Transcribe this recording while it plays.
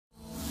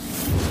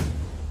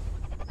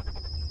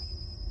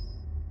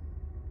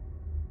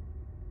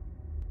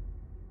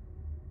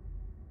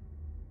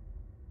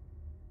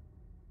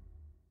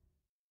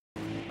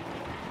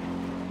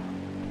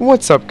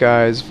What's up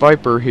guys,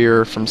 Viper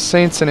here from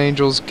Saints and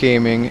Angels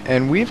Gaming,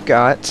 and we've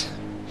got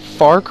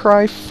Far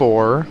Cry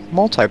 4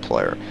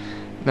 multiplayer.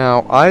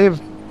 Now, I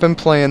have been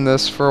playing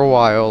this for a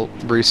while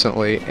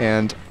recently,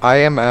 and I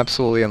am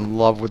absolutely in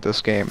love with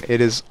this game.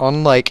 It is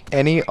unlike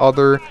any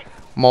other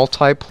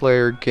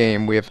multiplayer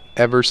game we have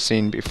ever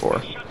seen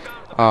before.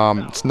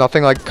 It's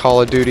nothing like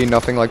Call of Duty,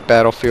 nothing like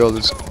Battlefield.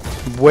 It's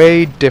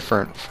way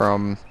different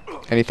from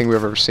anything we've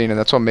ever seen, and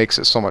that's what makes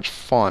it so much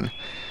fun.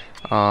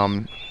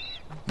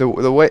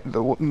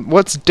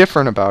 What's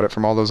different about it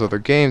from all those other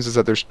games is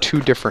that there's two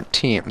different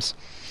teams.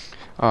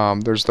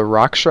 There's the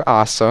Raksha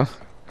Asa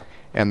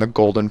and the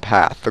Golden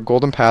Path. The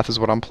Golden Path is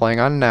what I'm playing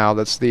on now.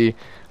 That's the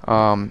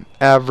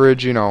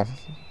average,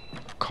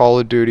 Call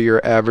of Duty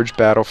or average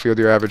Battlefield,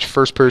 your average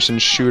first-person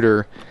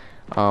shooter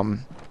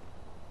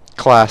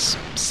class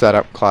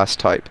setup, class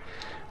type.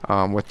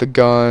 With the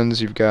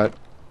guns, you've got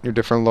your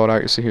different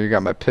loadout. You see here, you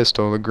got my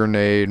pistol, the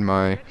grenade,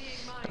 my.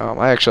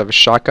 I actually have a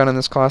shotgun in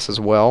this class as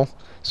well.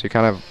 So you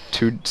kind of have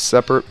two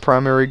separate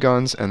primary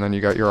guns, and then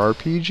you got your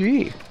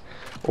RPG,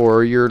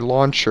 or your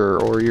launcher,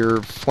 or your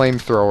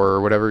flamethrower, or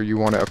whatever you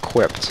want to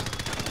equip.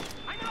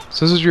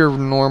 So this is your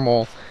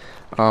normal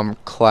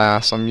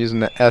class. I'm using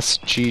the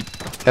STG,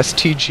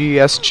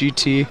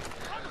 SGT,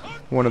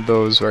 one of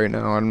those right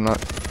now. I'm not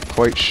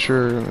quite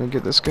sure. Let me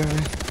get this guy.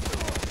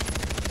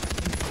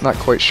 Not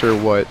quite sure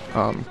what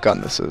gun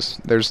this is.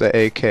 There's the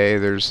AK.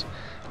 There's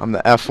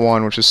the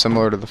F1, which is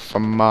similar to the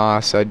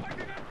FAMAS. I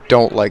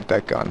don't like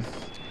that gun.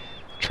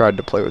 Tried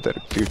to play with it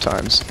a few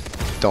times.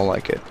 Don't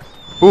like it.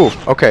 Ooh,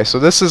 okay, so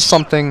this is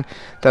something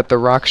that the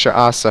Raksha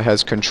Asa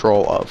has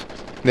control of.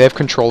 They have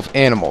control of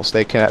animals.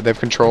 They have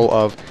control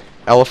of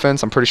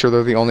elephants. I'm pretty sure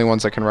they're the only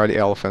ones that can ride the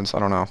elephants. I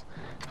don't know.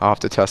 I'll have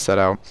to test that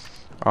out.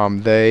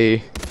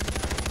 They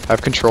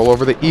have control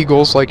over the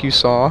eagles, like you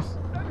saw.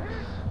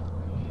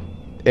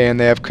 And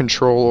they have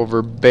control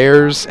over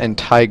bears and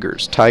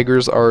tigers.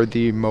 Tigers are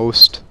the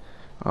most...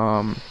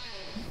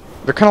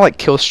 they're kind of like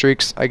kill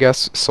streaks, I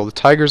guess. So the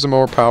tigers are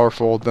more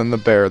powerful than the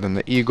bear, than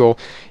the eagle.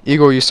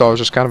 Eagle you saw was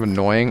just kind of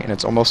annoying, and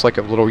it's almost like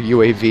a little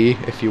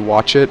UAV if you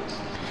watch it.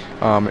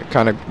 It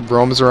kind of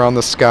roams around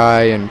the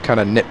sky and kind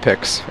of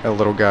nitpicks at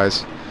little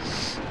guys.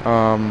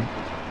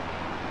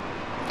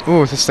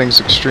 Ooh, this thing's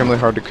extremely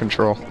hard to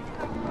control.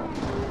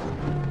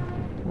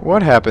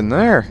 What happened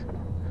there?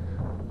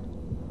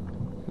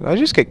 Did I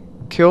just get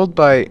killed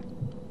by...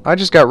 I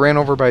just got ran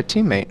over by a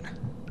teammate.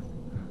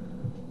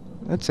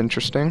 That's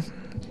interesting.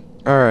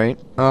 Alright,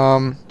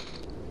 but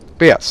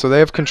yeah, so they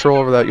have control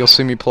over that. You'll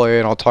see me play,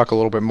 and I'll talk a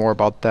little bit more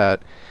about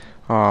that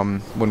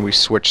when we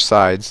switch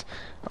sides.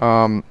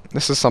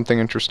 This is something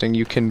interesting.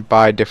 You can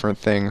buy different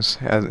things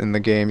in the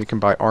game. You can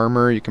buy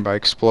armor, you can buy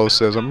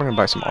explosives. I'm going to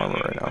buy some armor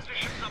right now.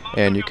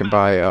 And you can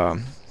buy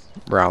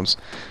rounds,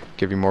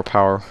 give you more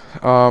power.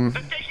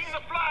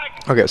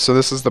 Okay, so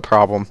this is the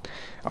problem.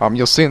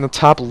 You'll see in the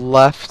top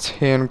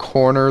left-hand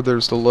corner,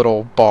 there's the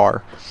little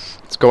bar.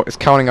 It's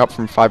counting up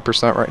from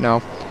 5% right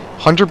now.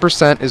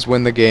 100% is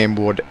when the game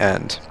would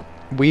end.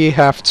 We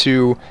have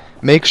to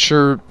make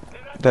sure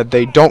that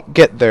they don't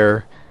get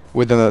there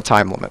within the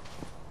time limit.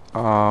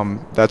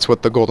 That's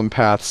what the Golden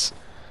Path's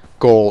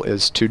goal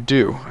is to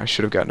do. I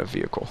should have gotten a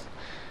vehicle.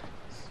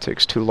 It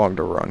takes too long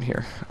to run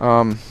here.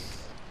 But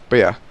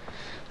yeah,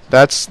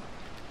 that's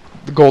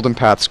the Golden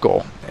Path's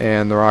goal,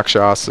 and the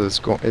Rakshas's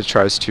goal, it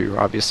tries to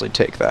obviously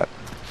take that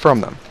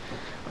from them.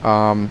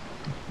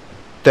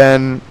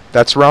 Then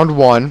that's round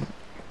one.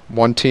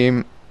 One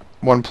team,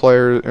 one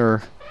player,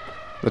 or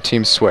the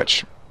teams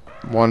switch.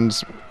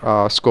 One's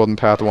Golden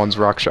Path, one's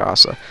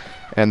Rakshasa.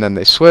 And then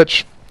they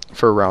switch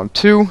for round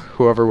two.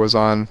 Whoever was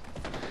on...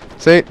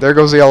 See, there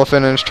goes the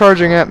elephant, and it's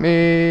charging at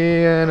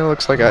me, and it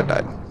looks like I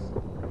died.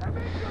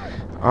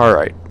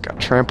 Alright, got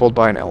trampled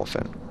by an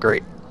elephant.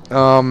 Great.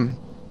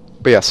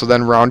 But yeah, so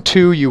then round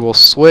two, you will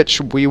switch.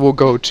 We will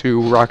go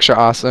to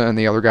Rakshasa, and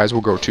the other guys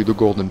will go to the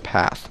Golden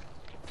Path.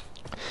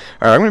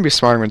 Alright, I'm going to be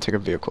smart. I'm going to take a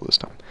vehicle this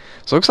time.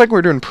 So it looks like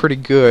we're doing pretty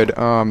good.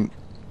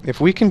 If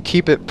we can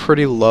keep it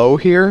pretty low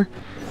here,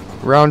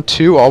 round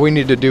two, all we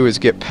need to do is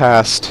get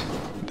past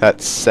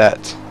that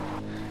set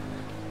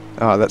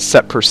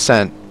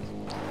percent.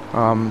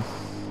 And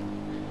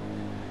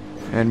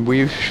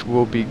we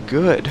will be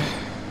good.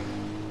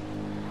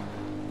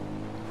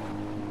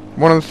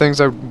 One of the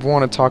things I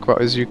want to talk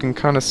about is you can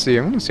kind of see...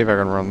 I'm going to see if I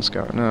can run this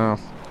guy. No,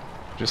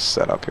 just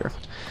set up here.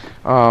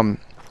 Out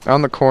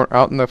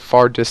in the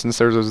far distance,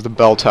 there's the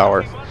bell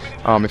tower.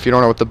 If you don't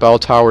know what the bell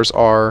towers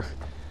are,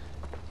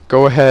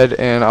 go ahead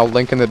and I'll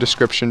link in the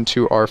description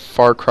to our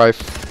Far Cry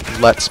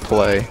Let's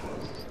Play.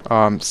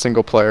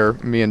 Single player,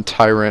 me and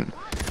Tyrant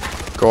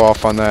go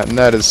off on that, and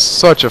that is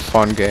such a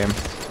fun game.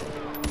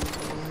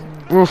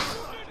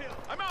 Oof.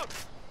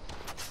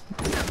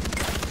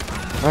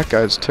 That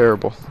guy's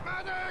terrible.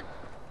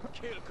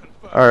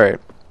 Alright.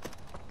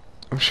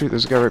 Oh shoot,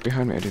 there's a guy right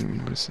behind me. I didn't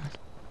even notice that.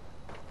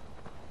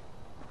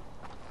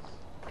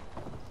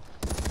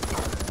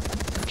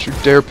 Don't you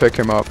dare pick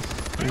him up.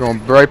 I'm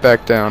going right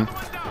back down.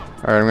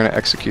 Alright, I'm going to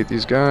execute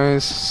these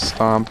guys.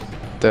 Stomp.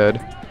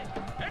 Dead.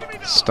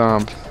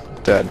 Stomp.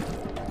 Dead.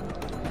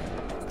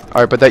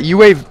 Alright, but that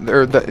UAV,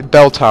 or the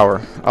bell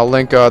tower, I'll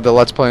link the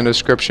Let's Play in the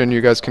description. You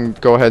guys can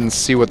go ahead and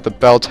see what the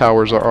bell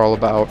towers are all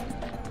about.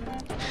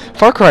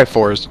 Far Cry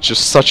 4 is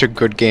just such a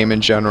good game in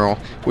general.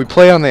 We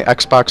play on the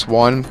Xbox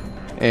One,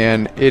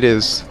 and it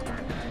is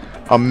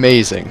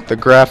amazing. The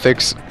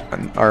graphics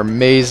are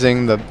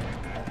amazing. The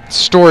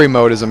story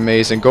mode is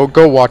amazing.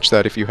 Go watch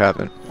that if you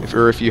haven't,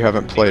 if you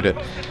haven't played it.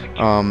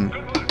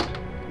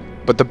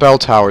 But the bell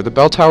tower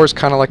is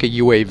kind of like a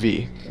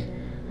UAV.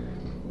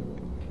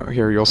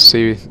 Here you'll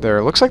see there.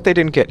 It looks like they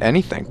didn't get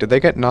anything. Did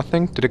they get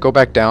nothing? Did it go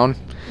back down?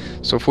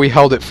 So if we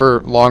held it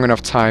for long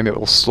enough time, it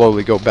will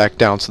slowly go back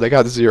down. So they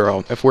got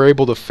 0. If we're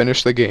able to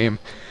finish the game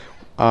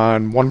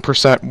on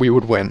 1%, we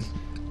would win.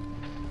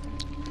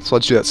 So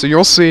let's do that. So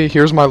you'll see,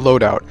 here's my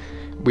loadout.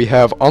 We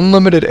have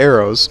unlimited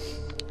arrows,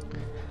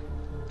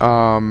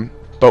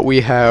 but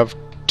we have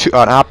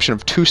an option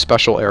of 2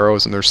 special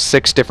arrows, and there's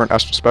 6 different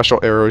special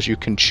arrows you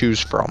can choose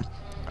from.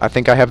 I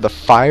think I have the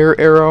fire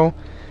arrow.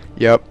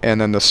 Yep, and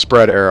then the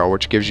spread arrow,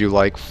 which gives you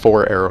like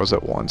 4 arrows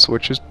at once,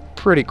 which is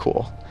pretty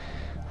cool.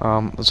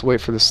 Let's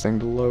wait for this thing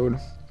to load.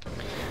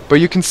 But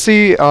you can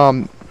see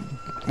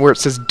where it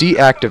says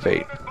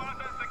deactivate.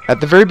 At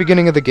the very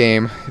beginning of the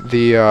game,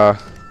 the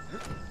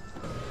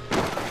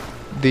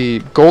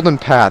golden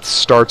path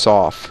starts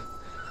off.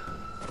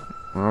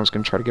 Well, I was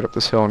going to try to get up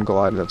this hill and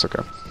glide, that's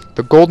okay.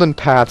 The golden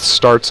path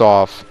starts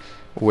off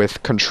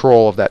with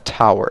control of that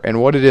tower,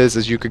 and what it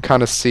is you could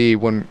kind of see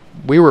when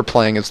we were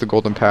playing as the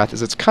golden path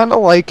is it's kind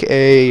of like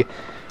a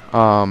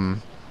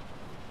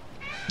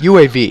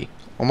UAV,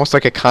 almost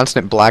like a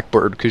constant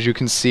blackbird, because you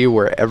can see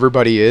where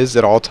everybody is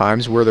at all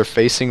times, where they're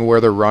facing, where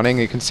they're running.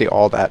 You can see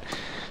all that,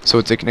 so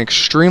it's like an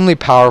extremely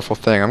powerful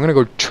thing. I'm gonna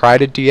go try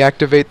to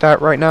deactivate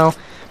that right now,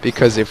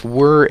 because if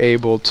we're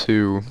able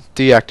to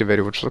deactivate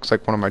it, which looks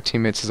like one of my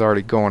teammates is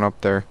already going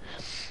up there,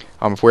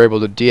 if we're able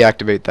to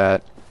deactivate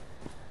that,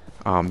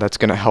 that's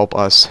going to help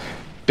us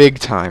big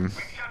time.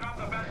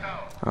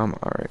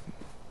 Alright.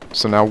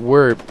 So now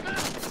we're...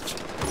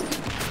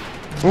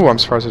 Ooh, I'm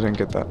surprised I didn't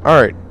get that.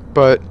 Alright,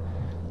 but...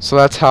 So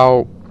that's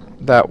how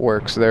that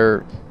works.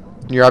 You're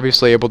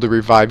obviously able to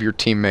revive your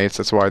teammates.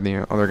 That's why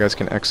the other guys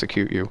can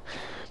execute you.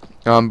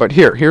 But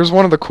here's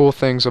one of the cool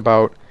things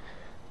about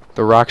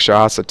the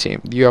Rakshasa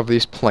team. You have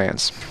these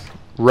plants.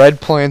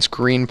 Red plants,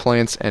 green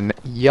plants, and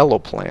yellow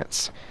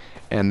plants.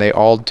 And they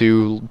all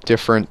do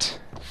different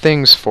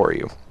things for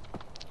you.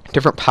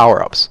 Different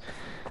power-ups.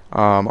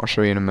 I'll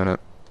show you in a minute.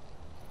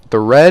 The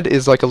red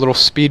is like a little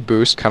speed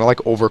boost, kind of like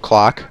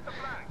overclock.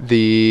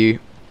 The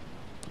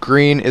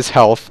green is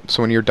health,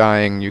 so when you're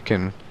dying you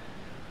can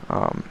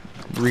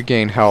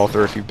regain health,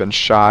 or if you've been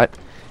shot.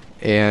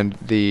 And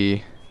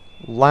the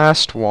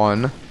last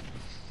one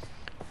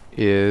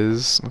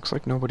is... Looks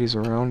like nobody's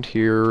around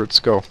here. Let's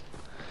go.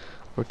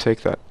 Go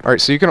take that.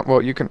 Alright, so you can...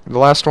 Well, you can... The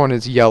last one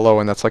is yellow,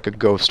 and that's like a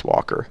ghost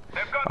walker.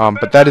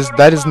 But that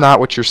is not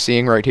what you're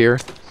seeing right here.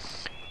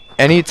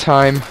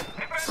 Anytime...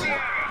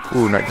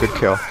 Ooh, not good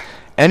kill.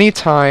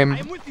 Anytime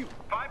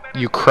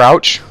you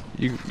crouch,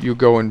 you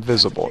go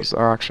invisible.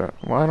 Actually,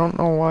 well, I don't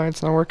know why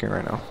it's not working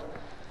right now.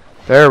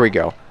 There we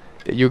go.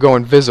 You go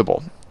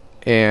invisible,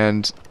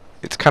 and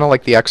it's kind of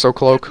like the Exo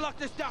Cloak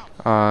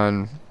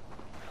on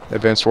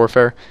Advanced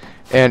Warfare,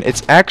 and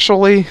it's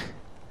actually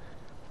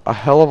a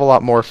hell of a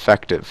lot more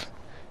effective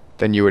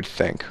than you would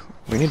think.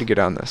 We need to get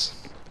on this.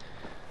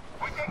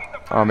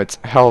 It's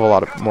a hell of a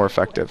lot more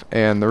effective,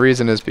 and the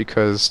reason is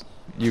because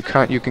you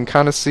can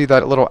kind of see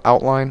that little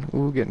outline.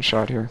 Ooh, getting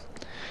shot here.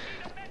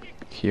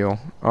 Heal.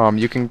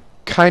 You can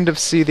kind of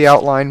see the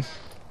outline,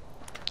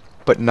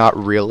 but not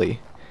really.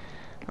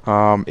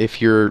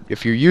 If you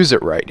use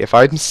it right. If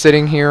I'm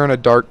sitting here in a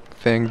dark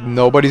thing,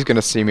 nobody's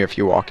gonna see me if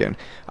you walk in.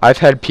 I've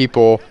had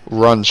people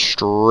run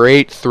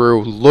straight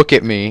through, look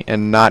at me,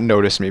 and not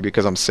notice me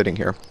because I'm sitting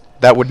here.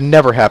 That would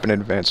never happen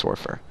in Advanced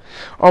Warfare.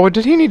 Oh,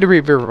 did he need to be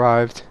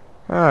revived?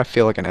 I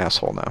feel like an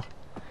asshole now.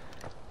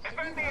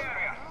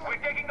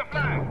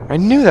 I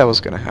knew that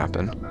was gonna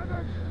happen.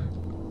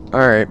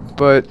 Alright,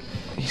 but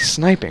he's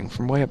sniping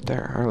from way up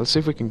there. Alright, let's see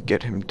if we can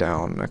get him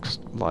down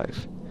next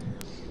live.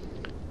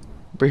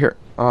 But here,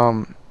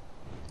 can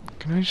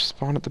I just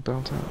spawn at the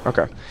bell tower?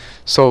 Okay,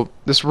 so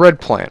this red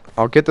plant.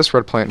 I'll get this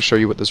red plant and show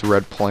you what this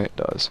red plant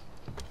does.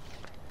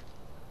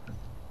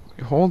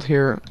 You hold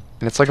here,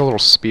 and it's like a little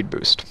speed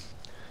boost.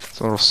 It's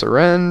a little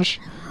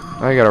syringe.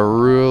 I got a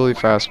really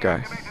fast guy,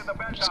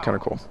 which is kind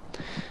of cool.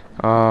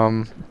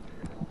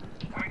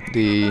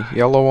 The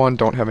yellow one,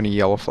 don't have any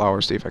yellow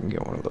flowers. See if I can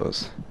get one of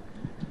those.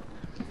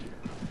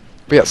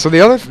 But yeah, so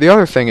the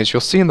other thing is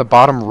you'll see in the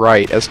bottom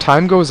right, as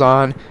time goes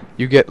on,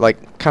 you get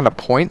like kind of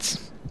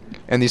points,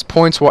 and these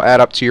points will add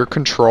up to your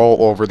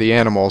control over the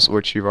animals,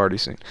 which you've already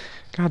seen.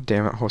 God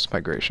damn it, host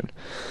migration.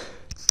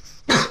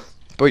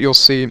 But you'll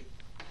see,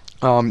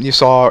 you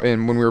saw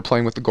when we were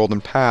playing with the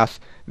Golden Path,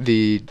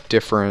 the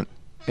different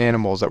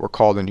animals that were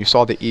called in. You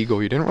saw the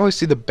eagle. You didn't really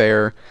see the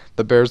bear.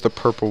 The bear's the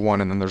purple one,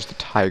 and then there's the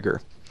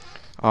tiger.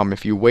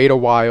 If you wait a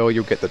while,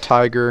 you'll get the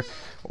tiger,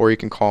 or you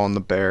can call in the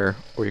bear,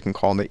 or you can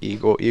call in the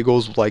eagle.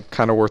 Eagle's like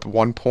kind of worth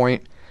 1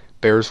 point,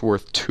 bear's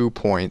worth 2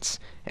 points,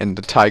 and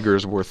the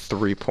tiger's worth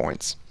 3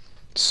 points.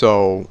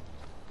 So,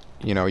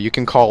 you know, you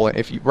can call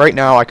it, right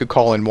now I could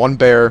call in 1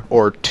 bear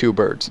or 2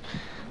 birds.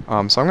 So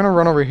I'm going to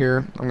run over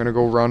here. I'm going to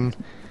go run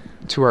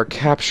to our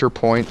capture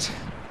point.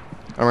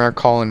 I'm going to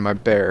call in my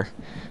bear.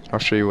 I'll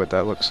show you what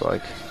that looks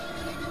like.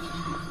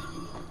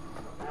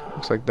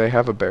 Looks like they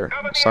have a bear.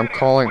 So I'm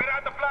calling...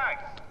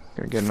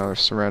 Gonna get another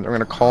surrender. I'm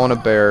gonna call in a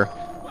bear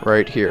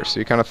right here. So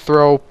you kind of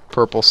throw,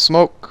 purple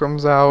smoke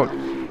comes out,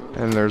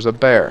 and there's a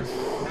bear.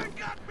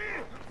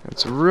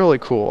 It's really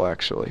cool,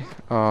 actually.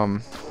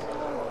 Revive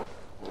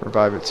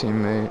a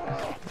teammate.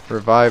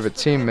 Revive a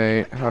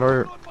teammate. How do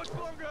I...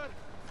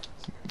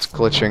 It's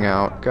glitching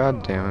out.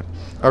 God damn it.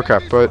 Okay,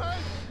 but...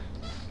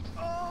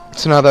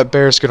 So now that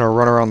bear's gonna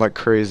run around like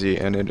crazy,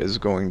 and it is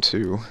going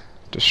to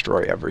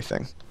destroy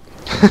everything.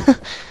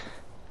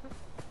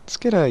 Let's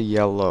get a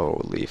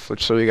yellow leaf.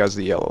 Let's show you guys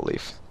the yellow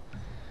leaf.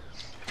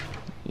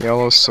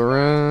 Yellow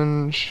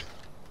syringe.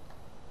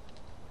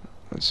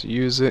 Let's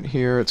use it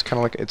here. It's kind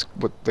of like, it's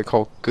what they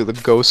call the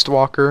ghost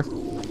walker.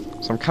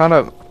 So I'm kind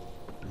of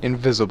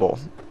invisible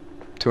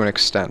to an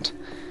extent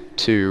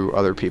to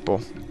other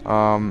people.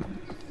 So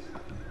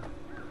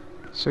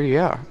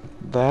yeah,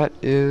 that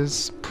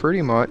is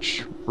pretty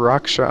much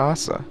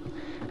Rakshasa.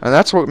 And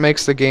that's what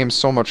makes the game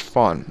so much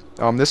fun.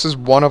 This is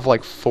one of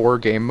like 4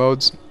 game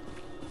modes.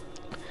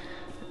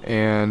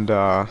 And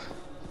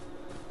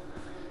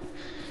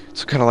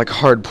it's kind of like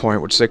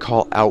Hardpoint, which they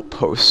call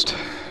Outpost.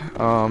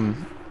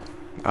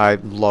 I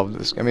love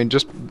this. I mean,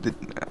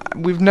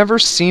 we've never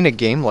seen a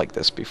game like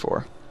this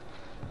before,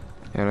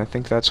 and I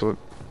think that's what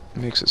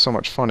makes it so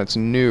much fun. It's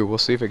new. We'll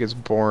see if it gets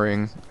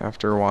boring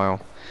after a while.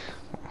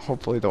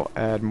 Hopefully they'll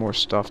add more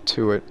stuff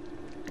to it.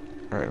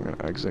 All right, I'm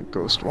gonna exit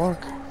Ghost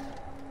Walk.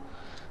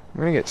 I'm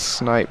gonna get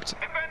sniped.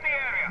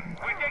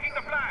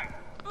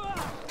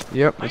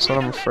 Yep, that's what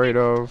I'm afraid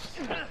of.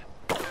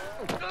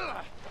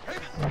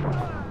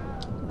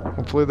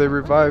 Hopefully they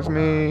revive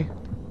me.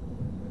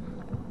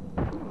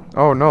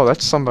 Oh no,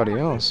 that's somebody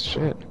else.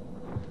 Shit.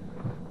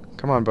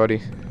 Come on,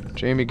 buddy.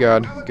 Jamie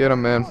God. Get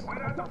him, man.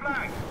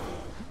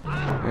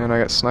 And I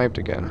got sniped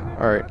again.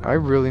 Alright, I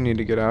really need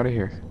to get out of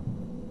here.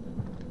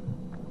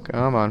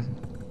 Come on.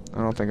 I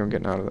don't think I'm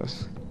getting out of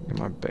this. Get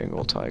my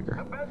Bengal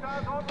tiger.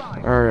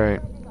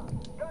 Alright.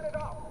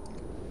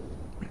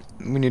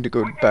 We need to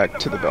go back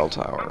to the bell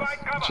tower,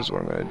 which is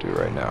what I'm going to do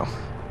right now.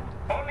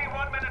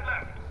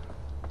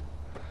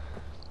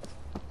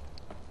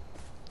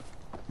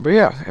 But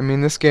yeah, I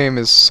mean, this game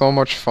is so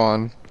much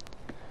fun.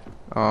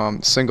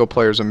 Single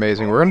player is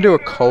amazing. We're going to do a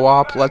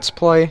co-op Let's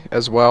Play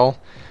as well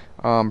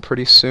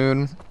pretty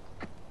soon.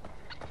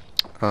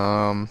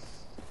 I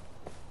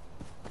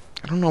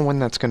don't know when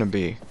that's going to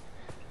be.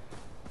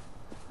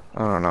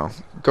 I don't know.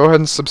 Go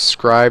ahead and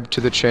subscribe to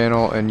the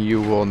channel and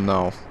you will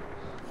know.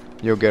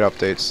 You'll get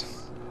updates.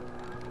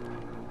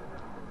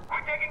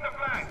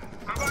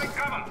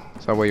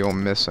 So that way you won't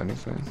miss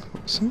anything.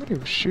 Somebody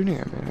was shooting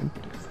at me.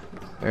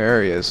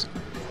 There he is.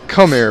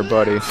 Come here,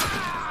 buddy.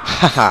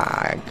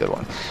 Haha, good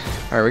one.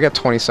 Alright, we got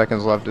 20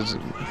 seconds left.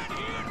 I'm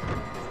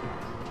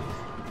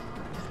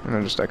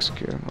gonna just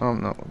execute him. Oh,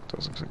 no, it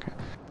doesn't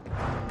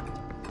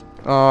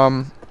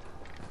okay.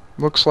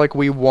 Looks like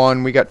we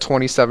won. We got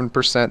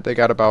 27%. They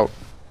got about...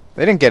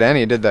 They didn't get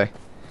any, did they?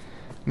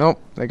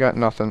 Nope, they got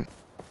nothing.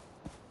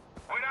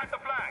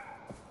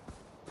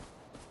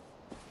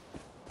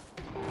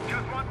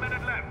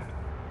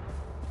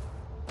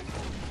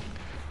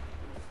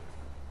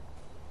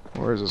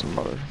 Where's his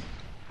mother?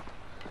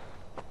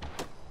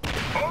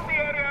 Hold the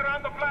area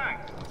around the flag.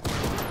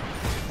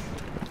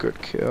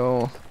 Good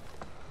kill.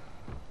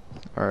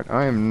 Alright,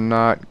 I am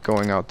not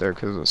going out there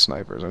because of the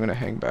snipers. I'm going to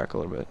hang back a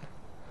little bit.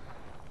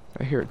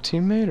 Did I hear a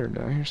teammate or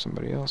did I hear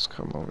somebody else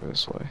come over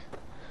this way?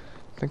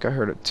 I think I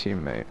heard a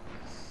teammate.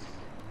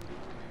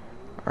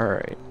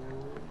 Alright.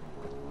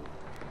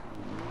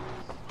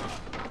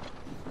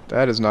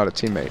 That is not a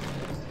teammate.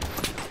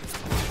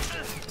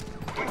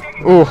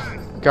 Ooh,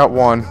 got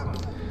one.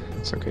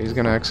 It's okay, he's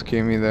gonna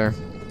execute me there.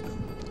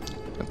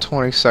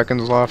 20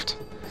 seconds left.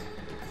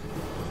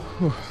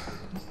 Whew.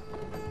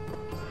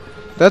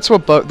 That's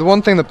what the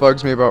one thing that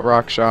bugs me about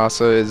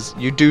Rakshasa is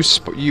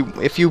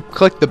if you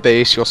click the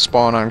base, you'll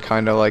spawn on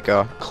kind of like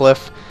a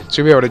cliff,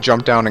 so you'll be able to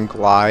jump down and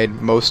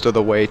glide most of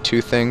the way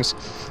to things,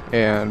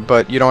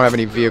 but you don't have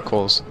any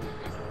vehicles,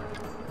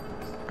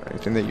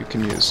 anything that you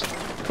can use.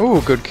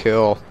 Ooh, good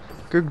kill.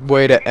 Good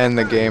way to end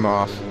the game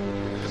off.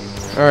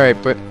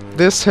 Alright, but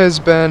this has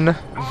been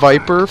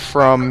Viper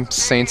from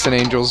Saints and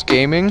Angels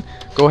Gaming.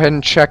 Go ahead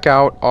and check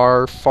out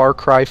our Far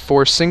Cry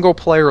 4 single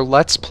player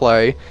Let's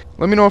Play.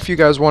 Let me know if you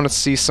guys want to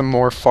see some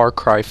more Far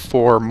Cry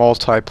 4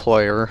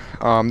 multiplayer.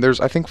 There's,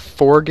 I think,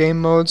 4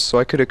 game modes, so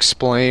I could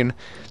explain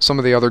some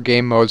of the other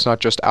game modes, not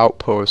just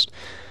Outpost.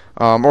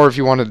 Or if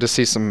you wanted to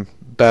see some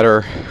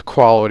better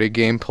quality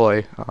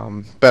gameplay,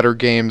 better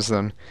games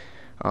than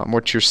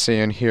what you're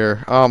seeing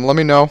here, let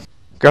me know.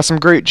 Got some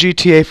great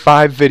GTA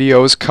 5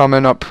 videos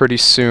coming up pretty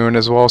soon,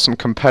 as well as some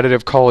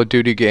competitive Call of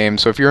Duty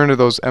games. So if you're into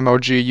those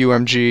MOG,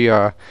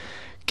 UMG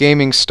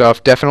gaming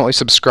stuff, definitely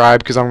subscribe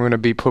because I'm going to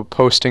be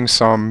posting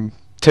some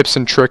tips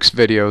and tricks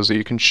videos that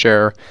you can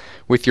share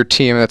with your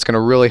team that's going to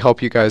really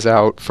help you guys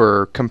out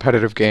for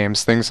competitive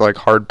games, things like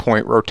hard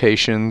point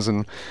rotations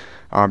and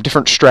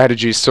different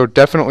strategies. So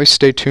definitely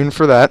stay tuned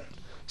for that.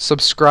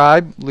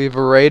 Subscribe, leave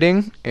a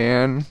rating,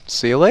 and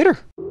see you later.